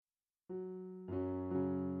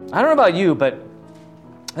I don't know about you, but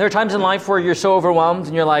there are times in life where you're so overwhelmed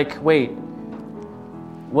and you're like, wait,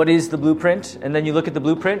 what is the blueprint? And then you look at the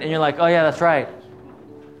blueprint and you're like, oh yeah, that's right.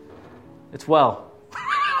 It's well.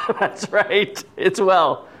 That's right. It's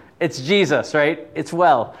well. It's Jesus, right? It's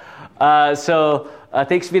well. So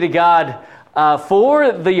thanks be to God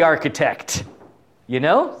for the architect, you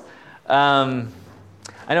know? I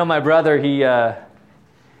know my brother,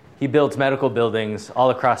 he builds medical buildings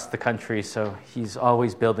all across the country, so he's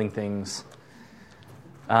always building things.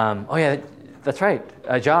 Oh yeah, that's right.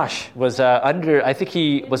 Josh was I think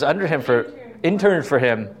he was under him interned for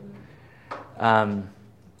him.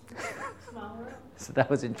 So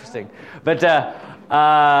that was interesting. But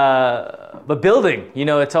building, you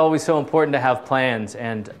know, it's always so important to have plans,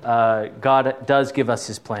 and God does give us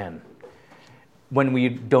his plan. When we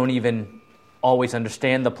don't even always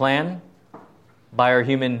understand the plan by our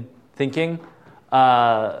human thinking,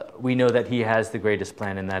 we know that he has the greatest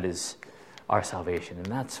plan, and that is our salvation. And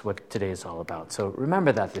that's what today is all about. So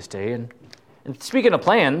remember that this day. And speaking of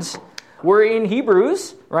plans, we're in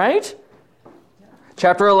Hebrews, right?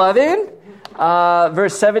 Chapter 11,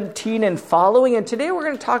 verse 17 and following. And today we're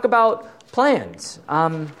going to talk about plans.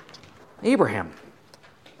 Abraham.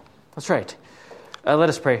 That's right. Let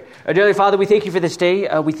us pray. Our dearly Father, we thank you for this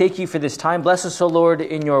day. We thank you for this time. Bless us, O Lord,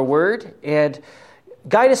 in your word. And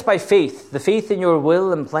guide us by faith, the faith in your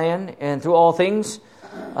will and plan. And through all things,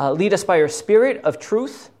 lead us by your spirit of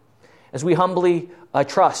truth as we humbly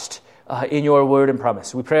trust in your word and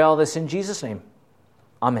promise. We pray all this in Jesus' name.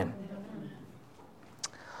 Amen.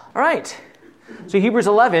 All right. So Hebrews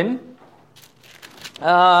 11.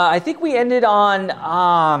 I think we ended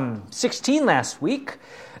on 16 last week.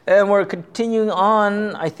 And we're continuing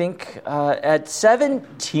on, I think, at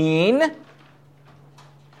 17.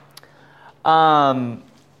 Yeah,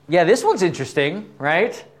 this one's interesting,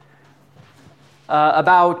 right?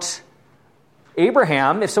 About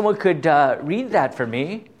Abraham. If someone could read that for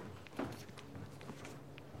me.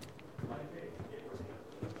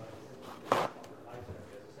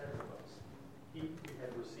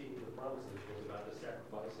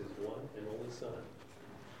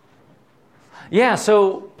 Yeah,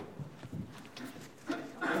 so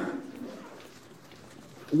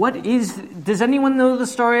does anyone know the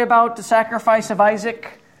story about the sacrifice of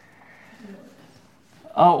Isaac?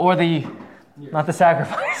 Or not the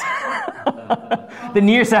sacrifice, the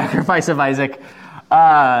near sacrifice of Isaac,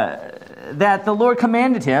 that the Lord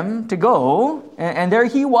commanded him to go, and there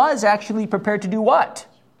he was actually prepared to do what?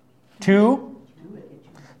 To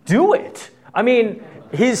do it. I mean,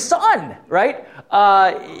 his son, right?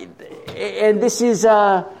 And this is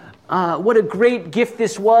what a great gift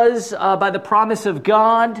this was by the promise of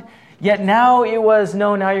God. Yet now it was,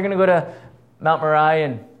 no, now you're going to go to Mount Moriah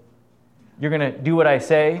and you're going to do what I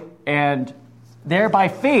say. And there by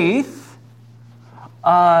faith,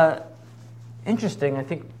 interesting, I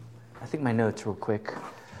think my notes real quick.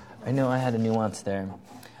 I know I had a nuance there.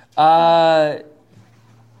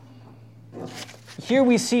 Here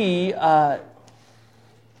we see...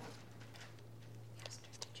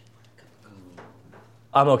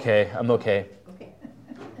 I'm okay.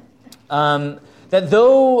 That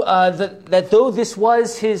though this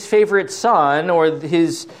was his favorite son, or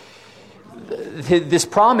this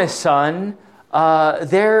promised son,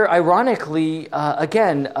 there ironically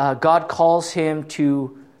again God calls him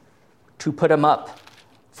to put him up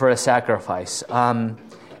for a sacrifice.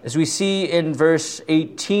 As we see in verse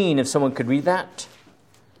 18, if someone could read that.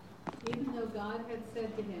 Even though God had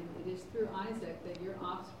said to him, "It is through Isaac that your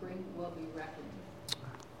offspring will be reckoned."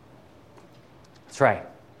 That's right.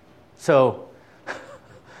 So,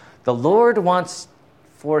 the Lord wants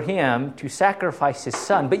for him to sacrifice his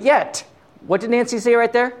son. But yet, what did Nancy say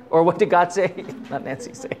right there? Or what did God say? Not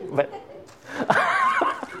Nancy say, but...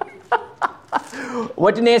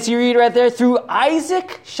 What did Nancy read right there? Through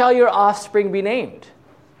Isaac shall your offspring be named.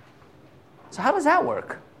 So how does that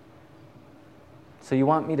work? So you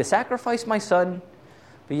want me to sacrifice my son,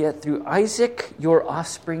 but yet through Isaac your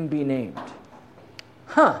offspring be named.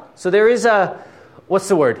 So there is what's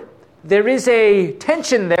the word? There is a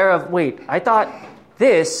tension there of, wait, I thought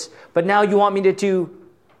this, but now you want me to do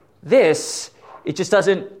this. It just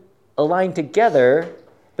doesn't align together.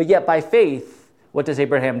 But yet by faith, what does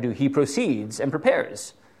Abraham do? He proceeds and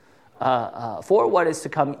prepares for what is to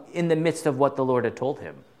come in the midst of what the Lord had told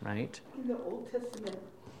him, right? In the Old Testament,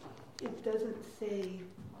 it doesn't say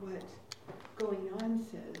what going on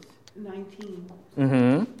says, 19,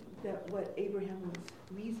 that what Abraham was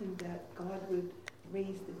reasoned that God would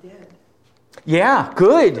raise the dead. Yeah,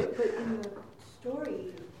 good. But in the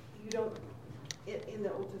story, you don't, in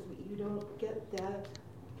the Old Testament, you don't get that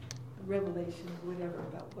revelation or whatever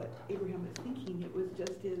about what Abraham was thinking. It was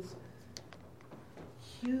just his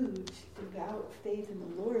huge, devout faith in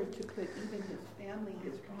the Lord to put even his family,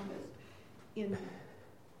 his promise, in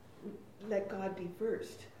let God be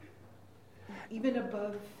first, even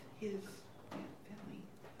above his family.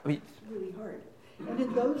 It's really hard. And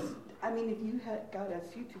in those, if you had, God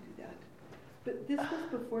asked you to do that, but this was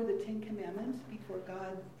before the Ten Commandments, before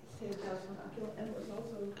God said thou shalt not kill, and it was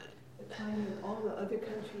also a time when all the other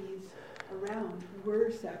countries around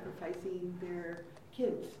were sacrificing their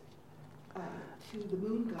kids to the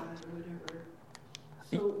moon god or whatever.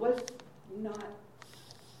 So it was not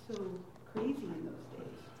so crazy in those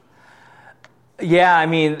days. Yeah, I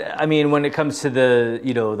mean, when it comes to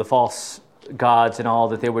the false gods and all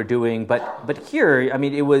that they were doing, but here,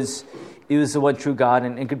 it was the one true God,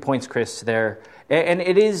 and good points, Chris, there. And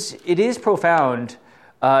it is profound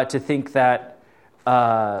to think that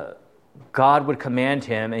God would command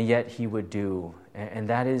him, and yet he would do, and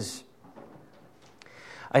that is.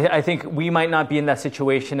 I think we might not be in that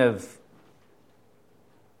situation of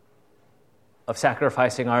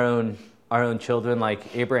sacrificing our own children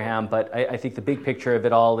like Abraham, but I think the big picture of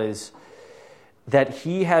it all is that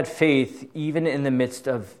he had faith even in the midst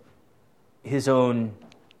of his own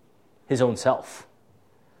self.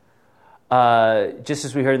 Just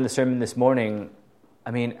as we heard in the sermon this morning,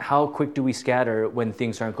 how quick do we scatter when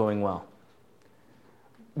things aren't going well?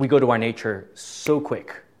 We go to our nature so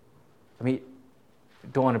quick.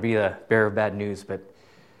 Don't want to be the bearer of bad news, but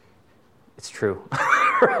it's true,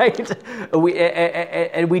 right?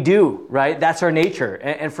 We do, right? That's our nature.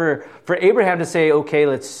 And for Abraham to say, okay,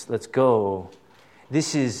 let's go,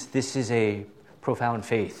 this is a profound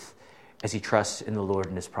faith as he trusts in the Lord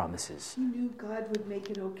and his promises. He knew God would make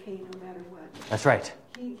it okay no matter what. That's right.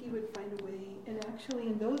 He would find a way. And actually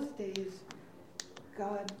in those days,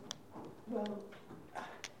 God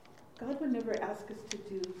would never ask us to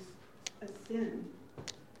do a sin.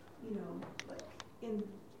 Like in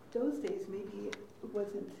those days, maybe it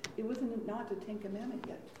wasn't not a Ten Commandment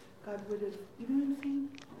yet. God would have, you know what I'm saying?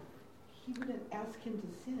 He wouldn't ask him to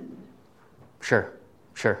sin. Sure.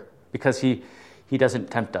 Because he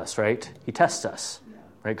doesn't tempt us, right? He tests us,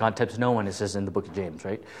 right? God tempts no one, it says in the book of James,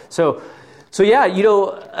 right? So yeah,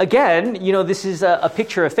 again, this is a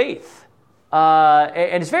picture of faith.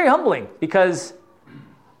 And it's very humbling because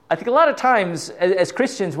I think a lot of times as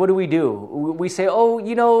Christians, what do? We say,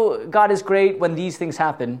 God is great when these things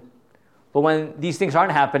happen. But when these things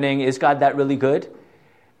aren't happening, is God that really good?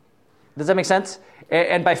 Does that make sense?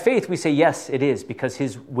 And by faith, we say, yes, it is, because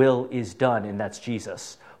his will is done, and that's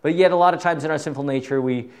Jesus. But yet a lot of times in our sinful nature,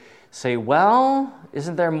 we say, well,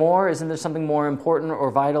 isn't there more? Isn't there something more important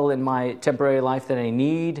or vital in my temporary life that I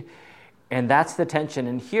need? And that's the tension.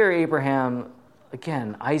 And here Abraham,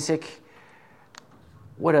 again, Isaac,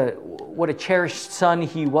 what a cherished son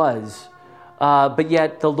he was. But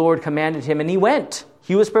yet the Lord commanded him, and he went.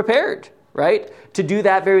 He was prepared, right, to do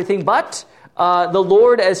that very thing. But the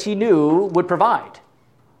Lord, as he knew, would provide.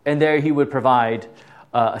 And there he would provide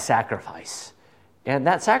a sacrifice. And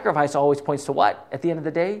that sacrifice always points to what? At the end of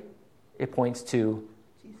the day, it points to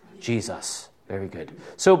Jesus. Very good.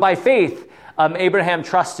 So by faith, Abraham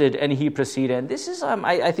trusted and he proceeded. And this is,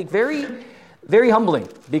 I think, very, very humbling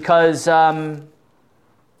because, how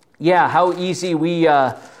easy we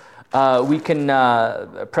can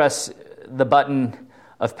press the button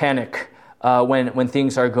of panic when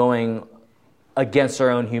things are going against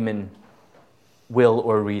our own human will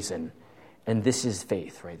or reason. And this is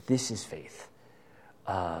faith, right? This is faith.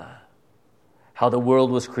 How the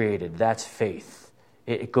world was created, that's faith.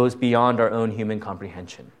 It goes beyond our own human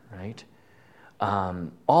comprehension, right?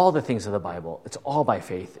 All the things of the Bible, it's all by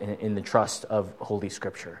faith in the trust of Holy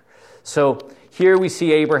Scripture. So here we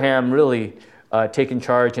see Abraham really taking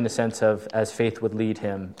charge in a sense of as faith would lead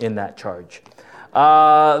him in that charge.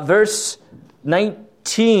 Verse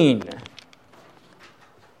 19.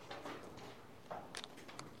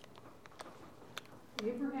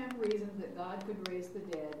 Abraham reasoned that God could raise the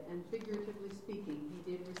dead, and figuratively speaking, he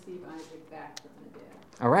did receive Isaac back from the dead.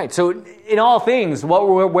 All right, so in all things,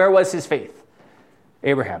 where was his faith?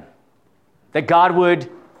 Abraham. That God would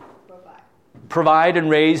provide and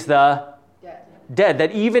raise the dead.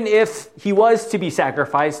 That even if he was to be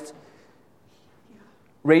sacrificed,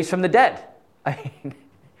 raised from the dead. I mean,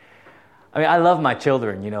 I love my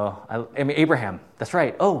children, Abraham, that's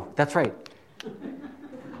right. Oh, that's right.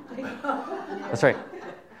 That's right.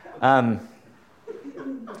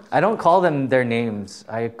 I don't call them their names.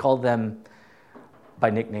 I call them by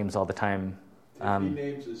nicknames all the time. He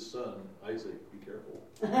names his son Isaac. Be careful.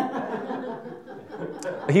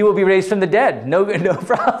 He will be raised from the dead. No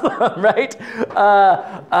problem, right?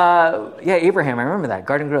 Abraham, I remember that.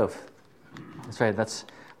 Garden Grove. That's right.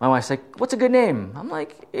 My wife's like, what's a good name? I'm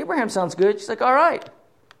like, Abraham sounds good. She's like, all right.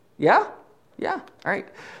 Yeah? Yeah, all right.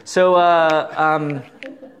 So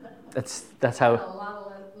that's how... A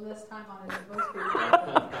lot less time on it than most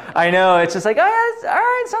people. I know. It's just like, oh, yeah, all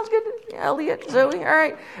right, sounds good. Elliot, Zoe, all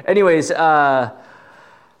right. Anyways, Zoe,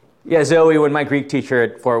 when my Greek teacher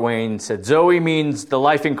at Fort Wayne said, Zoe means the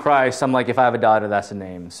life in Christ, I'm like, if I have a daughter, that's a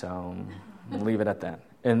name. So I'll leave it at that.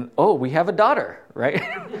 And, we have a daughter, right?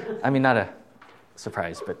 I mean, not a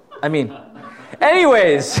surprise, but,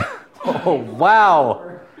 anyways. Oh,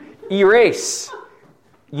 wow. Erase.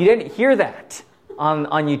 You didn't hear that on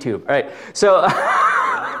YouTube. All right. So...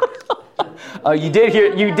 you did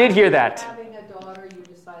hear that. Having a daughter, you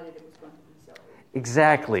decided it was going to be Zoe.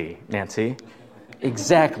 Exactly, Nancy.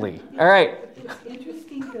 Exactly. All right. It's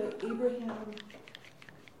interesting that Abraham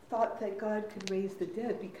thought that God could raise the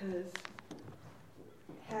dead, because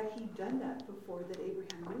had he done that before that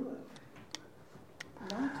Abraham knew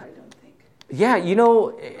of? Not, I don't think. Yeah,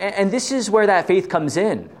 and this is where that faith comes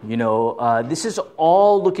in. This is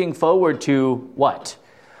all looking forward to what?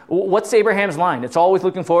 What's Abraham's line? It's always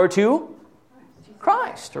looking forward to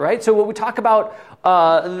Christ, right? So when we talk about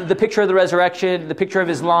the picture of the resurrection, the picture of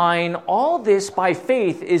his line, all this by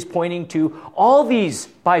faith is pointing to all these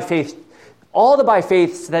by faith. All the by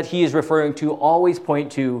faiths that he is referring to always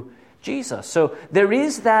point to Jesus. So there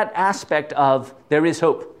is that aspect of there is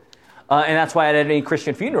hope. And that's why at any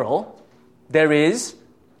Christian funeral, there is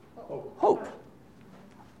hope.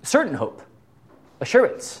 Certain hope.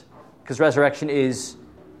 Assurance. Because resurrection is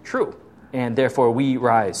true. And therefore we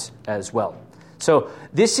rise as well. So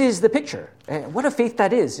this is the picture. And what a faith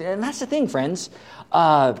that is. And that's the thing, friends.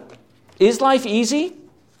 Is life easy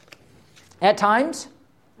at times?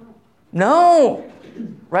 No.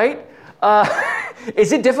 Right?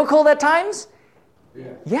 Is it difficult at times?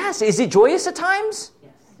 Yeah. Yes. Is it joyous at times?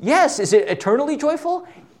 Yes. Yes. Is it eternally joyful?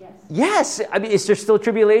 Yes. Yes. Is there still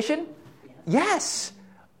tribulation? Yes.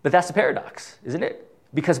 But that's the paradox, isn't it?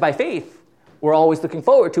 Because by faith, we're always looking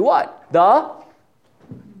forward to what?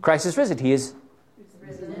 Christ is risen. He is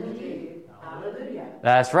Risen indeed. Hallelujah.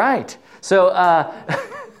 That's right. So, I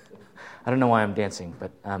don't know why I'm dancing, but...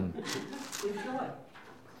 Enjoy.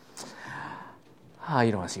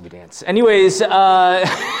 you don't want to see me dance. Anyways, and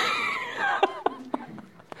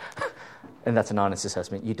that's an honest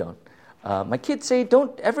assessment. You don't. My kids say,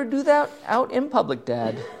 don't ever do that out in public,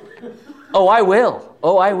 Dad. Oh, I will.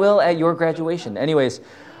 Oh, I will at your graduation. Anyways,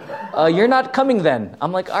 you're not coming then.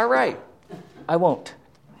 I'm like, all right, I won't.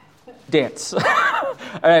 Dance. All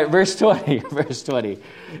right, verse 20. Verse 20.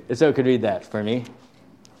 So could read that for me.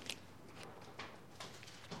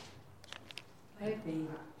 By faith,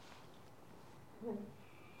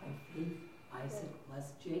 Isaac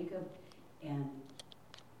blessed Jacob and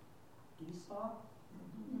Esau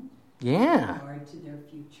Yeah. in regard to their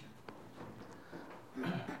future.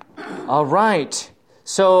 All right.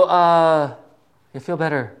 So, you feel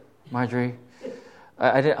better, Marjorie?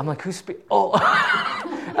 I'm like, who's speaking? Oh,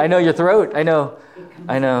 I know your throat. I know.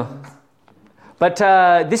 But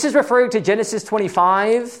this is referring to Genesis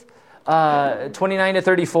 25, 29 to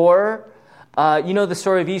 34. You know the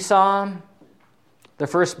story of Esau, the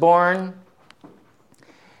firstborn.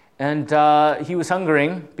 And he was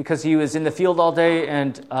hungering because he was in the field all day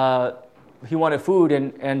and he wanted food.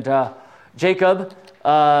 And Jacob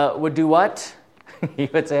would do what? He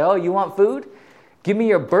would say, oh, you want food? Give me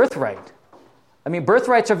your birthright. I mean,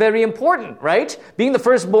 birthrights are very important, right? Being the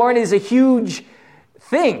firstborn is a huge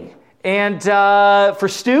thing. And for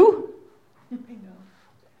stew?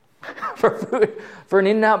 For food, for an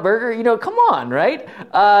In-N-Out burger? Come on, right?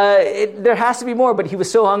 There has to be more, but he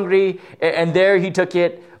was so hungry, and there he took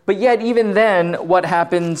it. But yet, even then, what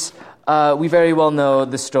happens, we very well know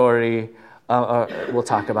the story. We'll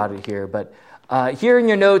talk about it here. But here in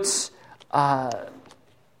your notes,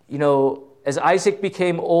 as Isaac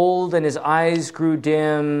became old and his eyes grew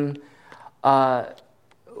dim,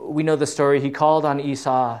 we know the story. He called on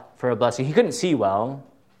Esau for a blessing. He couldn't see well,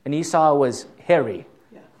 and Esau was hairy.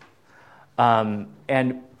 Yeah.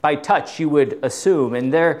 And by touch, you would assume.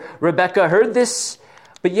 And there, Rebekah heard this,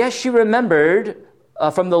 but yes, she remembered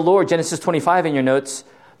from the Lord, Genesis 25 in your notes,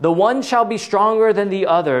 the one shall be stronger than the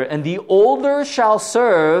other, and the older shall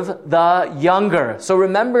serve the younger. So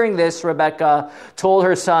remembering this, Rebekah told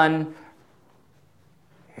her son,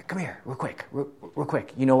 come here, real quick.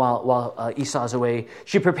 While Esau's away,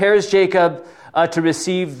 she prepares Jacob to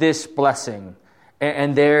receive this blessing,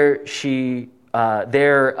 and there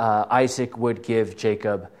Isaac would give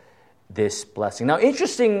Jacob this blessing. Now,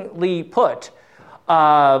 interestingly put,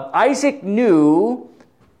 Isaac knew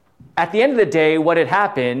at the end of the day what had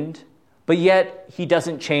happened, but yet he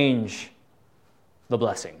doesn't change the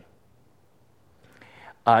blessing.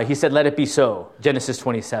 He said, "Let it be so," Genesis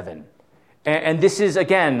 27. And this is,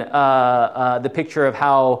 again, the picture of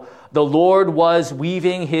how the Lord was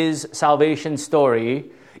weaving his salvation story,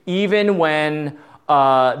 even when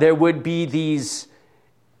there would be these,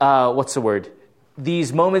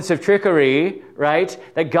 these moments of trickery, right?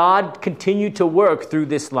 That God continued to work through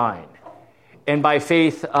this line. And by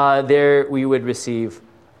faith, they would receive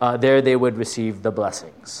the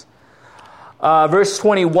blessings. Verse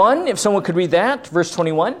 21, if someone could read that. Verse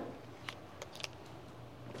 21.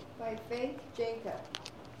 By faith, Jacob,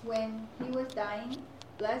 when he was dying,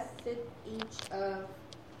 blessed each of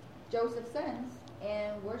Joseph's sons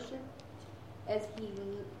and worshipped as he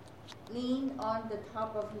leaned on the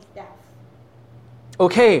top of his staff.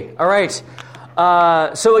 Okay, all right.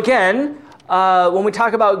 So again, when we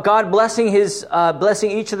talk about God blessing each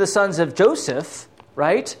of the sons of Joseph,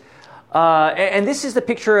 right? And this is the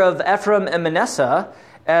picture of Ephraim and Manasseh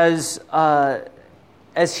as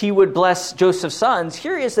he would bless Joseph's sons.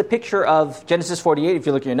 Here is the picture of Genesis 48, if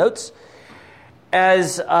you look at your notes.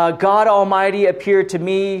 As God Almighty appeared to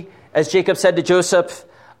me, as Jacob said to Joseph,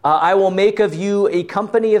 I will make of you a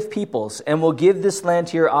company of peoples, and will give this land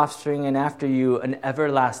to your offspring, and after you an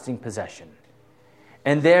everlasting possession.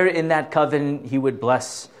 And there in that covenant he would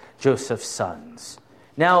bless Joseph's sons.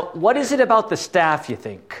 Now, what is it about the staff, you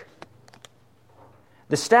think?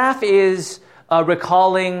 The staff is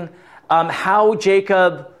recalling how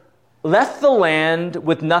Jacob left the land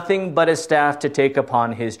with nothing but a staff to take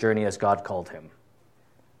upon his journey as God called him.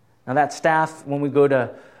 Now that staff, when we go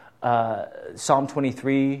to Psalm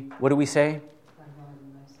 23, what do we say? My rod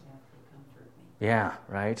and my staff, they comfort me. Yeah,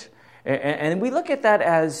 right. And we look at that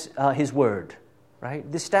as his word, right?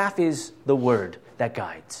 The staff is the word that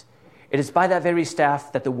guides. It is by that very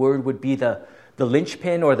staff that the word would be the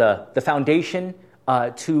linchpin or the foundation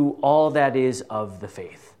to all that is of the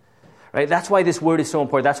faith, right? That's why this word is so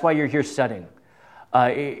important. That's why you're here studying.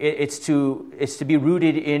 It's to be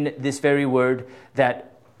rooted in this very word that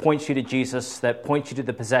points you to Jesus, that points you to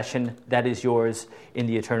the possession that is yours in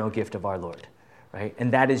the eternal gift of our Lord, right?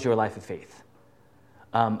 And that is your life of faith.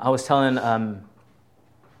 I was telling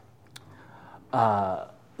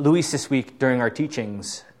Luis this week during our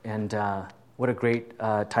teachings, and what a great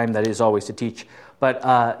time that is always to teach. But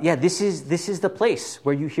this is the place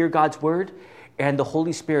where you hear God's word, and the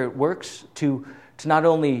Holy Spirit works to not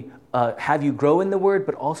only have you grow in the word,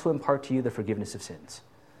 but also impart to you the forgiveness of sins.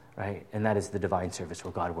 Right? And that is the divine service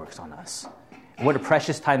where God works on us. And what a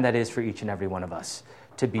precious time that is for each and every one of us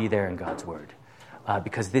to be there in God's word.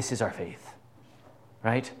 Because this is our faith.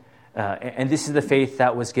 Right? And this is the faith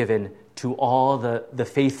that was given to all the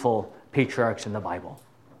faithful patriarchs in the Bible.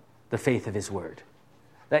 The faith of his word.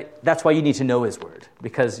 That's why you need to know his word.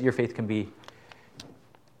 Because your faith can be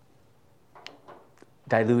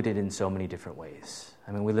diluted in so many different ways.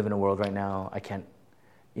 I mean, we live in a world right now,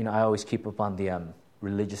 I always keep up on the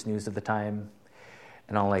religious news of the time,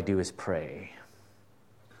 and all I do is pray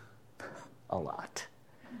a lot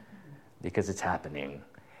because it's happening.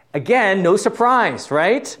 Again, no surprise,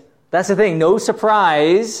 right? That's the thing, no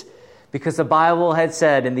surprise, because the Bible had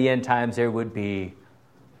said in the end times there would be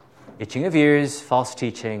itching of ears, false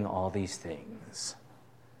teaching, all these things.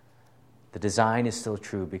 The design is still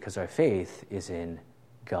true because our faith is in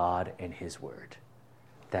God and his word.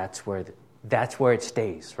 That's where it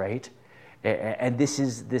stays, right? And this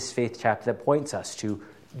is this faith chapter that points us to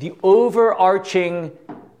the overarching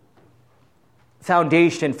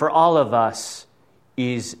foundation for all of us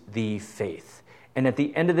is the faith. And at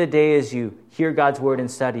the end of the day, as you hear God's word and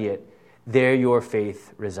study it, there your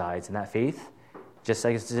faith resides. And that faith, just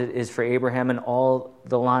like it is for Abraham and all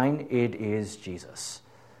the line, it is Jesus.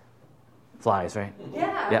 Flies, right?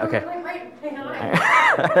 Yeah, okay. Right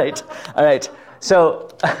behind. All right. So...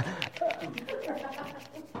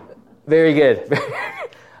 Very good.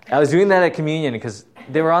 I was doing that at communion because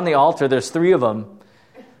they were on the altar. There's 3 of them.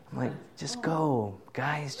 I'm like, just go,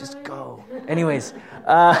 guys, just go. Anyways,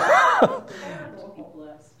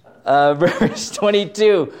 verse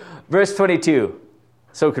 22. Verse 22.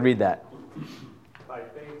 So could read that. By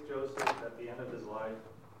faith, Joseph, at the end of his life,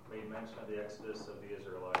 made mention of the exodus of the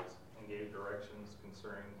Israelites and gave directions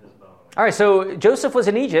concerning his bones. All right, so Joseph was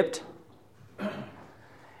in Egypt.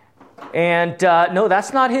 And no,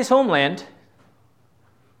 that's not his homeland.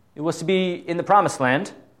 It was to be in the promised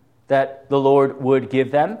land that the Lord would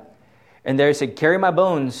give them. And there he said, carry my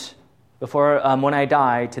bones before when I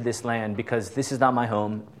die to this land, because this is not my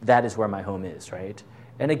home. That is where my home is, right?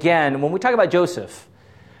 And again, when we talk about Joseph,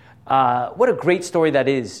 What a great story that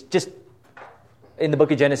is. Just in the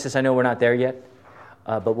book of Genesis, I know we're not there yet,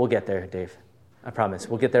 but we'll get there, Dave. I promise.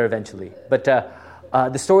 We'll get there eventually. But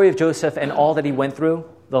the story of Joseph and all that he went through,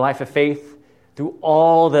 the life of faith, through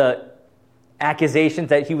all the accusations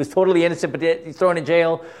that he was totally innocent, but he's thrown in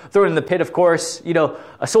jail, thrown in the pit, of course,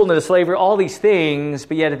 sold into slavery, all these things,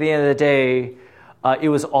 but yet at the end of the day, it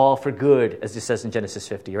was all for good, as it says in Genesis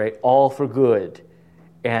 50, right? All for good.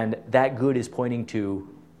 And that good is pointing to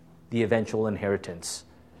the eventual inheritance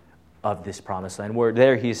of this promised land. Where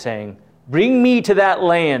there he's saying, bring me to that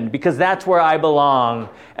land because that's where I belong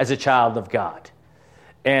as a child of God.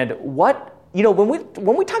 And when we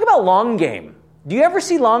talk about long game, do you ever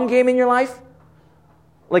see long game in your life?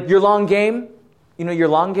 Like your long game? Your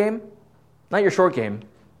long game? Not your short game.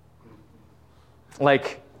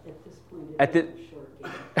 Like, At this point, at it's the... a short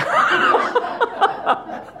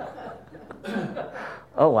game.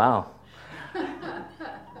 Oh, wow.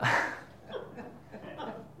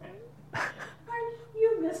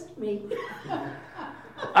 You missed me.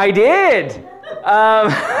 I did.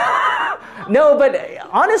 No, but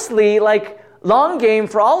honestly, long game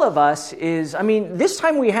for all of us is, this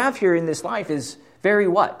time we have here in this life is very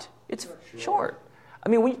what? It's short.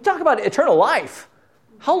 When you talk about eternal life,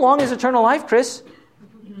 how long is eternal life, Chris?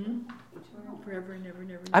 Forever and ever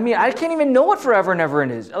and ever. I can't even know what forever and ever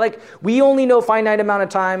is. We only know finite amount of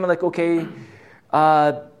time.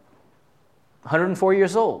 104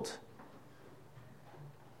 years old.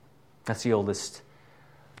 That's the oldest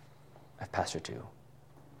I've pastored to.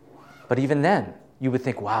 But even then, you would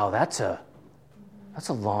think, wow, that's a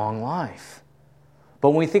long life.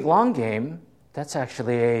 But when we think long game, that's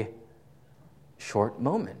actually a short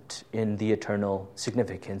moment in the eternal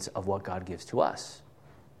significance of what God gives to us.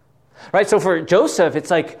 Right? So for Joseph,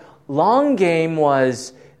 it's long game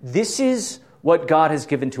was, this is what God has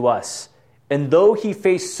given to us. And though he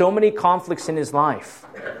faced so many conflicts in his life,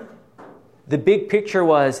 the big picture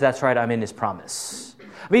was, that's right, I'm in his promise.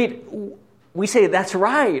 We say that's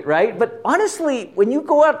right? But honestly, when you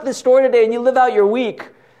go out to the store today and you live out your week,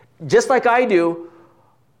 just like I do,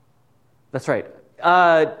 that's right.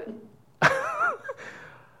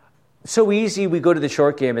 So easy we go to the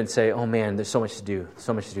short game and say, oh man, there's so much to do,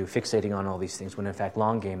 fixating on all these things, when in fact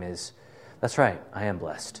long game is, that's right, I am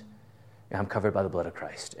blessed. I'm covered by the blood of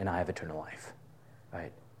Christ, and I have eternal life,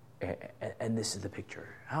 right? And this is the picture.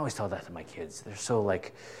 I always tell that to my kids. They're so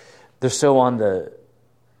on the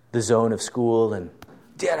zone of school, and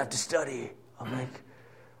Dad, I have to study. I'm like,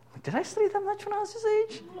 did I study that much when I was his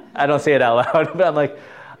age? I don't say it out loud, but I'm like,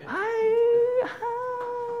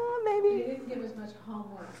 maybe. They didn't give as much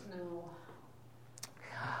homework, no.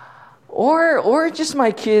 Or just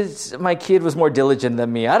my kid was more diligent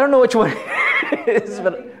than me. I don't know which one it is,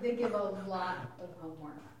 but They give a lot of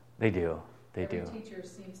homework. They do. Every teacher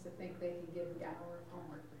seems to think they can give an hour of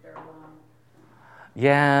homework, but they're wrong.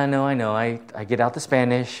 Yeah, no, I know. I get out the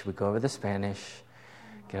Spanish, we go over the Spanish.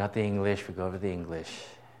 Get out the English, we go over the English.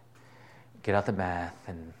 Get out the math,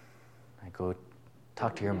 and I go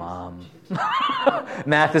talk to your mom.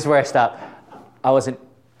 Math is where I stop.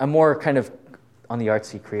 I'm more kind of on the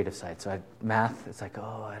artsy, creative side. So math, it's I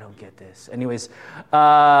don't get this. Anyways,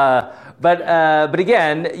 but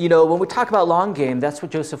again, when we talk about long game, that's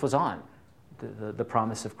what Joseph was on, the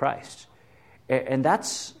promise of Christ. And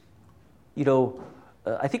that's,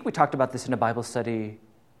 I think we talked about this in a Bible study,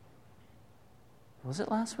 was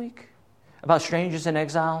it last week? About strangers and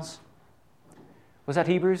exiles. Was that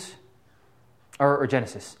Hebrews? Or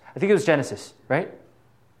Genesis? I think it was Genesis, right?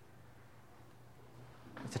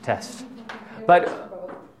 It's a test. But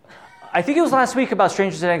I think it was last week about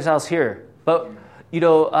strangers and exiles here. But,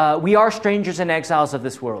 we are strangers and exiles of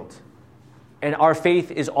this world. And our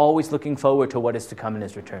faith is always looking forward to what is to come in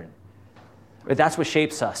his return. But that's what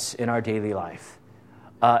shapes us in our daily life.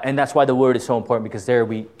 And that's why the word is so important, because there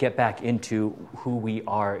we get back into who we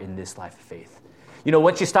are in this life of faith.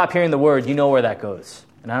 Once you stop hearing the word, you know where that goes.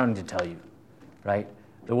 And I don't need to tell you, right?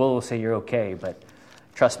 The world will say you're okay, but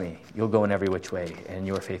trust me, you'll go in every which way, and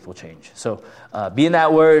your faith will change. So be in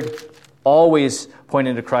that word, always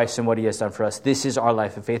pointing to Christ and what he has done for us. This is our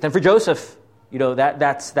life of faith. And for Joseph,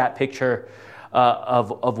 that's that picture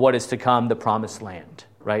of what is to come, the promised land,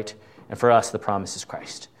 right? And for us, the promise is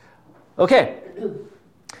Christ. Okay.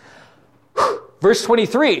 Verse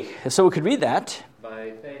 23, so we could read that.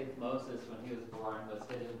 By faith, Moses, when he was born, was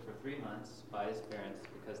hidden for 3 months by his parents,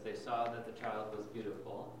 because they saw that the child was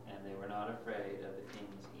beautiful, and they were not afraid of the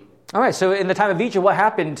king's edict. All right, so in the time of Egypt, what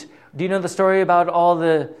happened? Do you know the story about all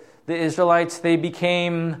the Israelites? They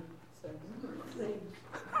became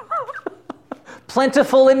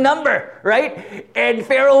plentiful in number, right? And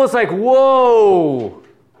Pharaoh was like, whoa.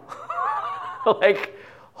 like,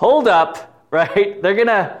 hold up, right? They're going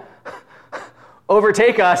to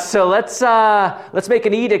overtake us, so let's make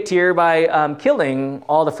an edict here by killing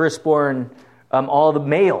all the firstborn, all the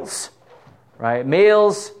males, right?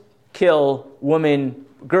 Males kill, women,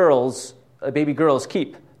 girls, baby girls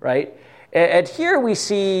keep, right? And here we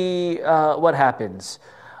see what happens.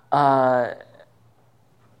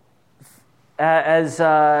 As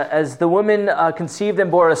the woman conceived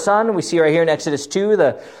and bore a son, we see right here in Exodus 2,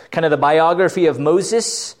 the kind of the biography of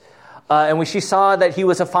Moses. And when she saw that he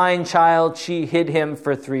was a fine child, she hid him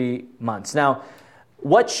for 3 months. Now,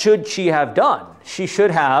 what should she have done? She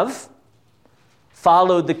should have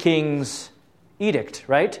followed the king's edict,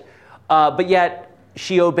 right? But yet,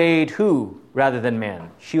 she obeyed who rather than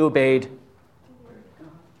man? She obeyed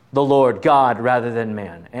the Lord, God, rather than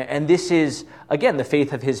man. And this is, again, the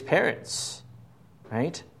faith of his parents,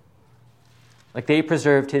 right? Like they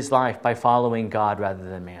preserved his life by following God rather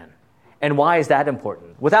than man. And why is that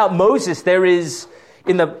important? Without Moses, there is,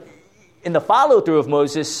 in the follow-through of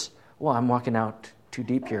Moses, well, I'm walking out too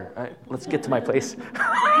deep here. Let's get to my place.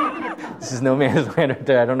 This is no man's land right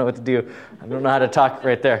there. I don't know what to do. I don't know how to talk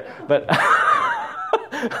right there. But,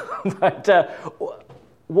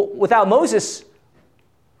 without Moses,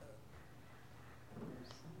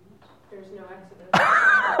 There's no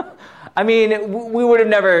Exodus. I mean, we would have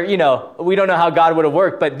never, we don't know how God would have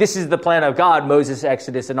worked, but this is the plan of God, Moses,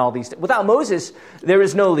 Exodus, and all these. Without Moses, there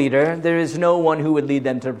is no leader. There is no one who would lead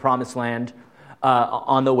them to the promised land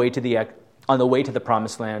on the way to the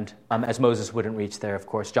promised land, as Moses wouldn't reach there, of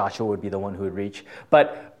course. Joshua would be the one who would reach.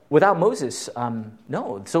 But without Moses,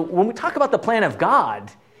 no. So when we talk about the plan of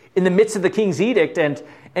God in the midst of the king's edict, and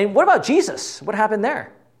what about Jesus? What happened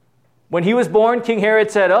there? When he was born, King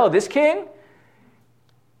Herod said, oh, this king?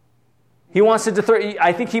 He wants to dethrone,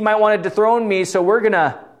 I think he might want to dethrone me, so we're going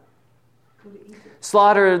to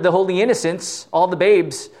slaughter the holy innocents, all the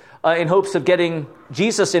babes, in hopes of getting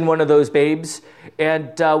Jesus in one of those babes,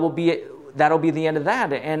 and that'll be the end of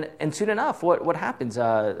that. And soon enough, what happens?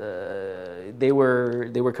 They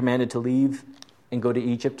were commanded to leave and go to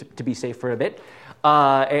Egypt to be safe for a bit.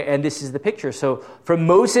 And this is the picture. So from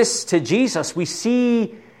Moses to Jesus, we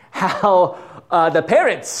see how the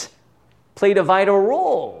parents played a vital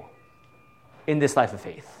role in this life of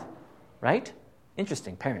faith, right?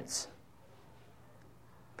 Interesting, parents.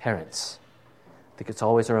 I think it's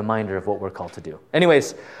always a reminder of what we're called to do.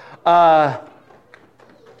 Anyways, I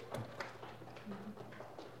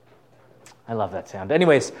love that sound.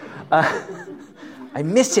 Anyways, I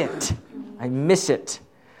miss it.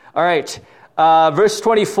 All right, verse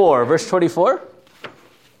 24. Verse 24.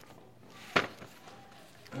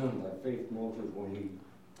 By faith, Moses, when he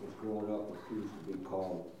was growing up, refused to be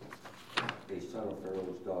called a son of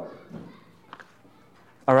Pharaoh's daughter.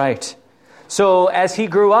 All right. So as he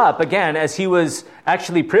grew up, again, as he was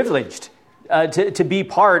actually privileged to be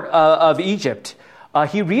part of Egypt,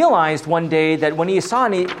 he realized one day that when he saw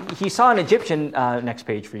an Egyptian, next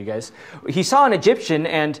page for you guys, he saw an Egyptian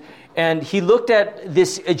and he looked at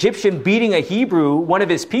this Egyptian beating a Hebrew, one of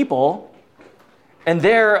his people, and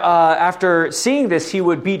there, after seeing this, he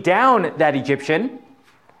would beat down that Egyptian.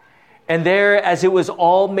 And there, as it was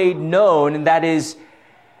all made known, and that is,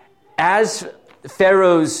 as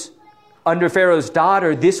under Pharaoh's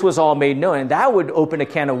daughter, this was all made known. And that would open a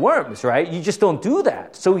can of worms, right? You just don't do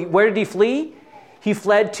that. So where did he flee? He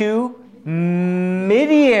fled to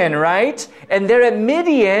Midian, right? And there at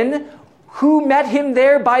Midian, who met him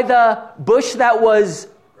there by the bush that was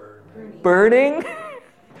burning?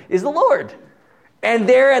 Is the Lord. And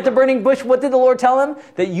there at the burning bush, what did the Lord tell him?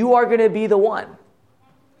 That you are going to be the one,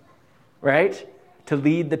 right? To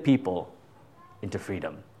lead the people into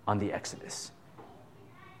freedom on the Exodus.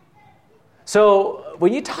 So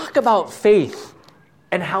when you talk about faith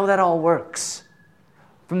and how that all works,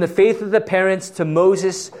 from the faith of the parents to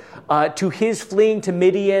Moses, to his fleeing to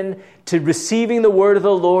Midian, to receiving the word of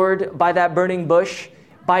the Lord by that burning bush,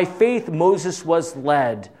 by faith Moses was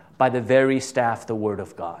led by the very staff, the word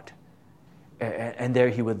of God. And there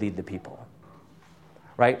he would lead the people.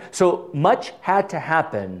 Right? So much had to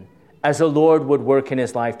happen as the Lord would work in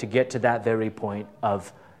his life to get to that very point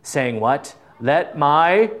of saying what? Let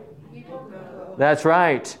my people go. That's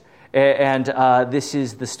right. And this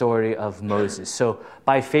is the story of Moses. So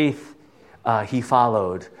by faith, he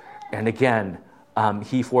followed. And again,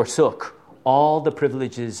 he forsook all the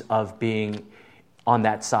privileges of being on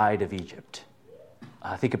that side of Egypt.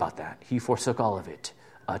 Think about that. He forsook all of it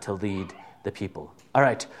to lead the people. All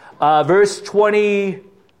right. Verse 20.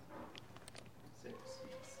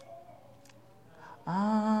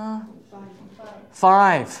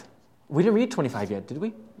 5. We didn't read 25 yet, did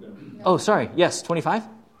we? No. Oh, sorry. Yes, 25.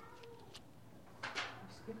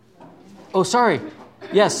 Oh, sorry.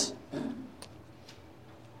 Yes.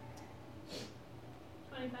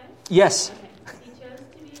 25? Yes. Okay. He chose to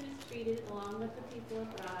be mistreated along with the people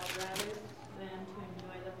of God rather than to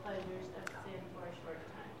enjoy the pleasures of sin for a short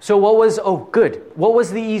time. So what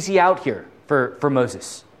was the easy out here for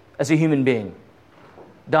Moses as a human being?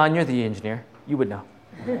 Don, you're the engineer. You would know.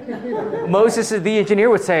 Moses, the engineer,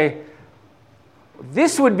 would say,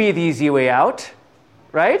 this would be the easy way out,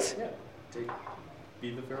 right? Yeah,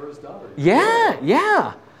 be the Pharaoh's daughter.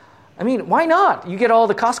 Yeah. I mean, why not? You get all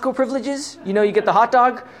the Costco privileges. You get the hot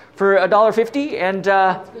dog for $1.50, and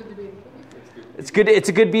it's good. It's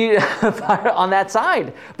a good be on that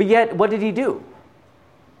side. But yet, what did he do?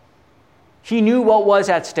 He knew what was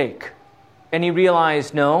at stake, and he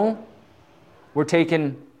realized, no, we're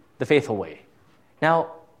taking the faithful way.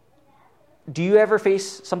 Now, do you ever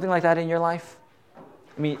face something like that in your life?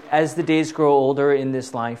 I mean, as the days grow older in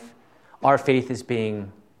this life, our faith is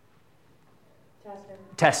being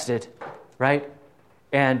tested, right?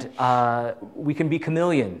 And we can be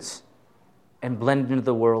chameleons and blend into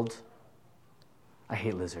the world. I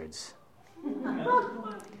hate lizards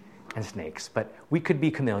and snakes, but we could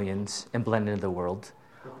be chameleons and blend into the world,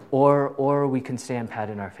 or we can stand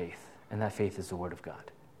pat in our faith, and that faith is the Word of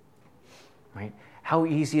God, right? How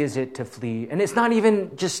easy is it to flee? And it's not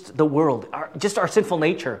even just the world, just our sinful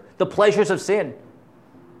nature, the pleasures of sin,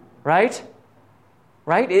 right?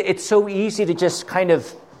 Right? It's so easy to just kind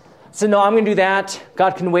of say, no, I'm going to do that.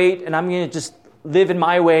 God can wait, and I'm going to just live in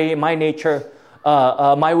my way, in my nature.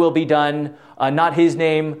 My will be done. Not His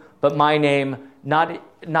name, but my name.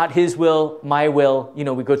 Not His will, my will.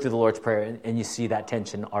 We go through the Lord's Prayer, and you see that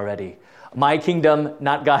tension already. My kingdom,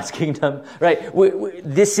 not God's kingdom, right?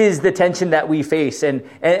 This is the tension that we face. And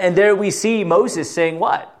there we see Moses saying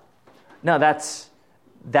what? No,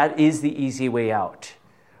 that is the easy way out.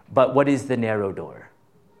 But what is the narrow door?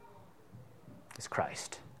 It's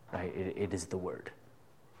Christ, right? It is the Word,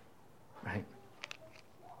 right?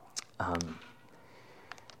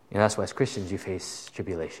 That's why as Christians you face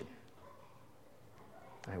tribulation.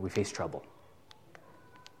 Right? We face trouble.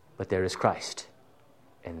 But there is Christ.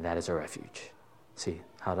 And that is our refuge. See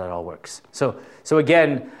how that all works. So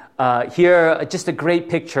again, here, just a great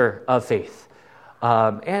picture of faith.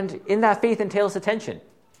 And in that faith entails a tension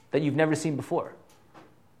that you've never seen before,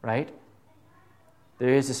 right?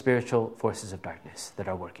 There is the spiritual forces of darkness that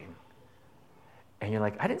are working. And you're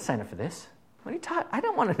like, I didn't sign up for this. What are you talking? I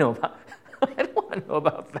don't want to know about I don't want to know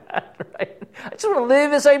about that, right? I just want to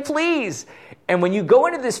live as I please. And when you go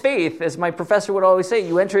into this faith, as my professor would always say,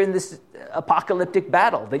 you enter in this apocalyptic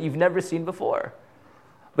battle that you've never seen before.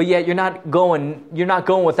 But yet you're not going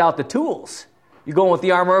without the tools. You're going with the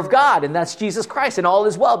armor of God, and that's Jesus Christ, and all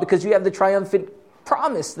is well because you have the triumphant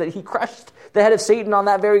promise that He crushed the head of Satan on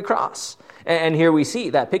that very cross. And here we see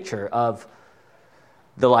that picture of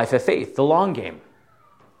the life of faith, the long game,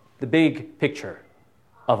 the big picture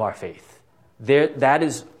of our faith. That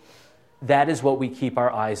is what we keep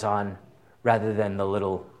our eyes on, rather than the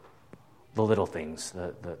little things,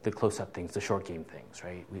 the close-up things, the short game things,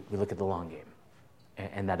 right? We look at the long game,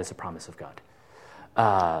 and that is a promise of God.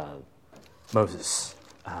 Moses,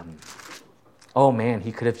 oh man,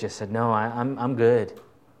 he could have just said, "No, I'm good."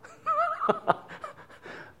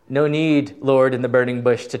 No need, Lord, in the burning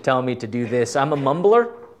bush to tell me to do this. I'm a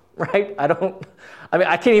mumbler, right?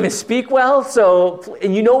 I can't even speak well,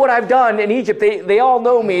 and you know what I've done in Egypt. They all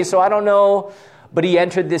know me, so I don't know. But he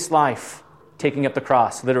entered this life taking up the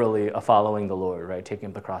cross, literally following the Lord, right? Taking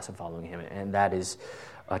up the cross and following Him. And that is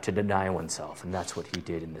to deny oneself. And that's what he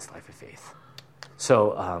did in this life of faith.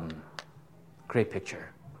 So, great picture.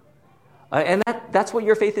 And that's what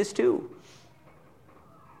your faith is too.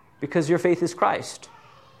 Because your faith is Christ.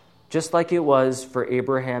 Just like it was for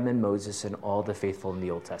Abraham and Moses and all the faithful in the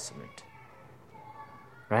Old Testament.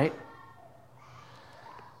 Right?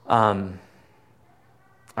 All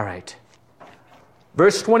right.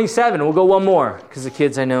 Verse 27. We'll go one more, because the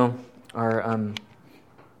kids, I know, are...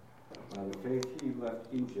 By the faith he left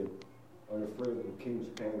Egypt, unafraid of the king's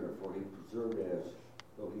anger, for he preserved as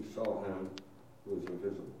though he saw him who was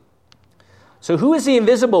invisible. So who is the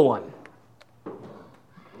invisible one?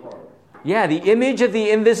 Yeah, the image of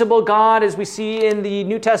the invisible God, as we see in the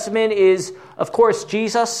New Testament, is, of course,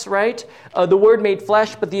 Jesus, right? The Word made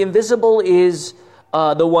flesh, but the invisible is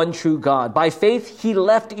the one true God. By faith, he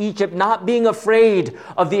left Egypt, not being afraid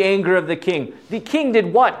of the anger of the king. The king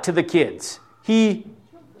did what to the kids? He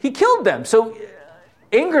killed them. So,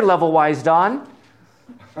 anger level-wise, Don,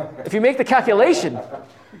 if you make the calculation,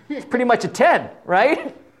 it's pretty much a 10,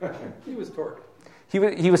 right? He was torqued. He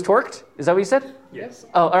was torqued? Is that what you said? Yes.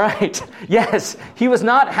 Oh, all right. Yes. He was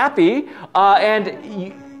not happy.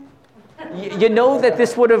 And You know that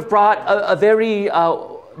this would have brought a very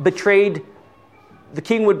betrayed, the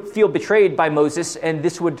king would feel betrayed by Moses, and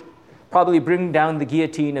this would probably bring down the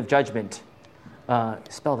guillotine of judgment.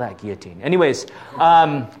 Spell that, guillotine. Anyways,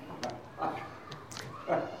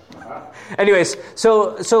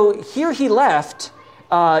 so here he left,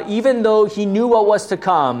 even though he knew what was to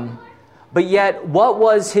come, but yet what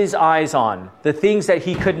was his eyes on? The things that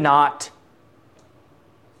he could not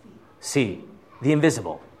see, the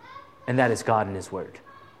invisible, and that is God and his word.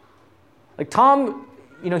 Like Tom,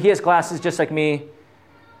 he has glasses just like me.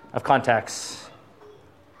 I have contacts.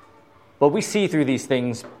 But we see through these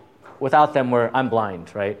things. Without them, I'm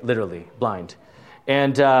blind, right? Literally blind.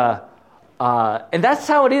 And that's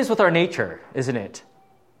how it is with our nature, isn't it?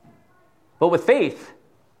 But with faith,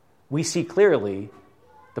 we see clearly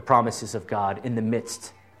the promises of God in the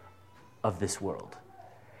midst of this world.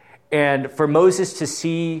 And for Moses to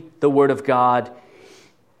see the word of God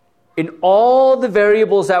in all the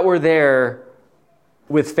variables that were there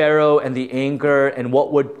with Pharaoh and the anger and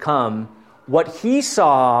what would come, what he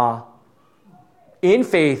saw in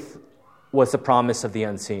faith was the promise of the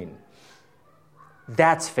unseen.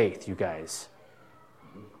 That's faith, you guys.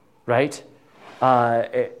 Right?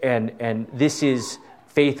 And this is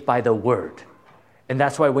faith by the word. And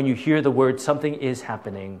that's why when you hear the word, something is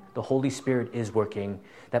happening. The Holy Spirit is working.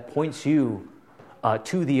 That points you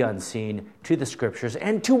to the unseen, to the scriptures,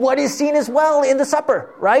 and to what is seen as well in the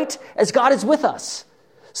supper, right? As God is with us.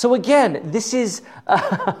 So again, this is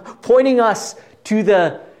pointing us to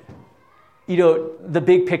the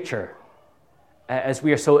big picture, as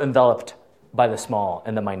we are so enveloped by the small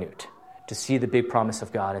and the minute, to see the big promise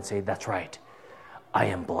of God and say, that's right, I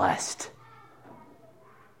am blessed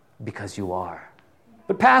because you are.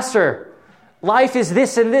 But Pastor, life is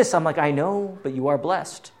this and this. I'm like, I know, but you are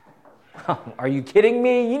blessed. Are you kidding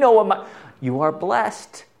me? You are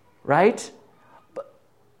blessed, right?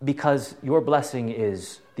 Because your blessing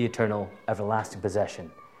is the eternal, everlasting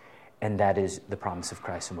possession. And that is the promise of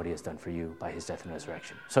Christ and what he has done for you by his death and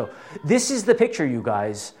resurrection. So this is the picture, you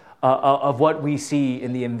guys, of what we see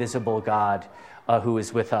in the invisible God who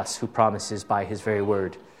is with us, who promises by his very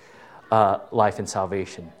word life and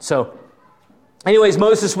salvation. So anyways,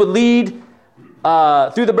 Moses would lead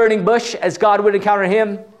through the burning bush as God would encounter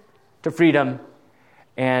him to freedom.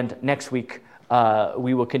 And next week,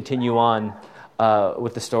 we will continue on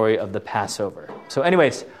with the story of the Passover. So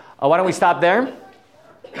anyways, why don't we stop there?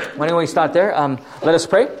 Let us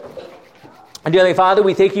pray. And dearly Father,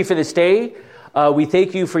 we thank you for this day. We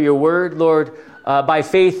thank you for your word, Lord. By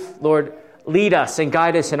faith, Lord, lead us and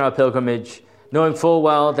guide us in our pilgrimage, knowing full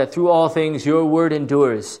well that through all things your word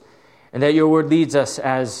endures, and that your word leads us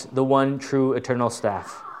as the one true eternal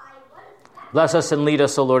staff. Bless us and lead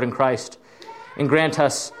us, O Lord in Christ, and grant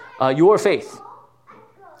us your faith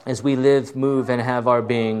as we live, move, and have our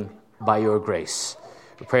being by your grace.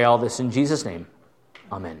 We pray all this in Jesus' name.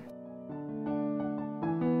 Amen.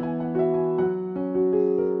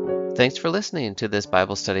 Thanks for listening to this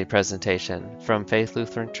Bible study presentation from Faith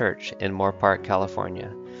Lutheran Church in Moore Park,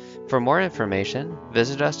 California. For more information,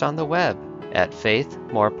 visit us on the web at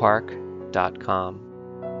faithmorepark.com.